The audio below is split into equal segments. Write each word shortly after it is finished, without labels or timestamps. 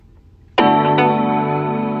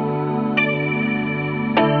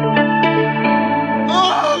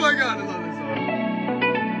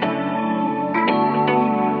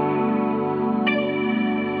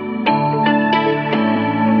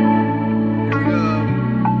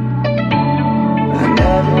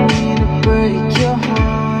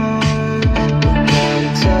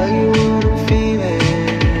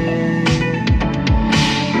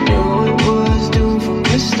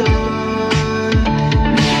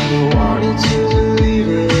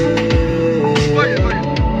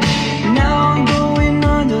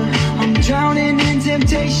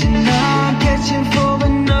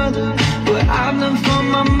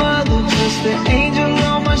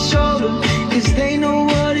cause they know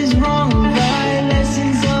what is wrong, right?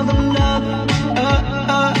 Lessons of a lover,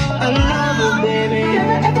 a lover, baby.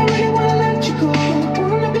 Never ever really wanna let you go.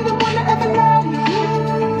 Wanna be the one to ever love you.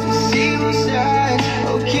 To see both sides,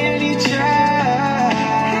 oh can you try?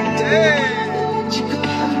 Hey. Let you go.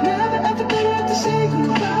 I'm never ever gonna have to say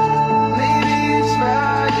goodbye. Maybe it's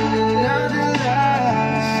right in another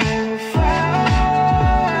life. Far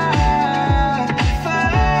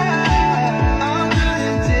under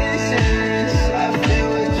the distance, I feel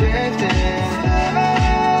we're drifting.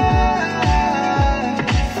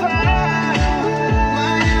 Far.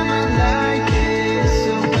 Why am I like this,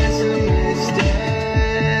 so pessimistic?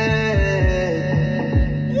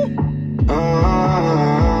 Oh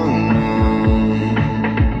no.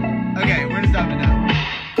 Okay, we're gonna stop it now.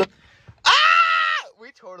 We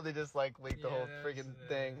totally just like leaked the whole freaking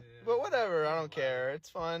thing. But whatever, I don't care. It's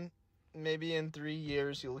fun. Maybe in 3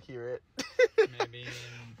 years you'll hear it. Maybe in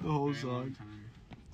The whole a very long song. time.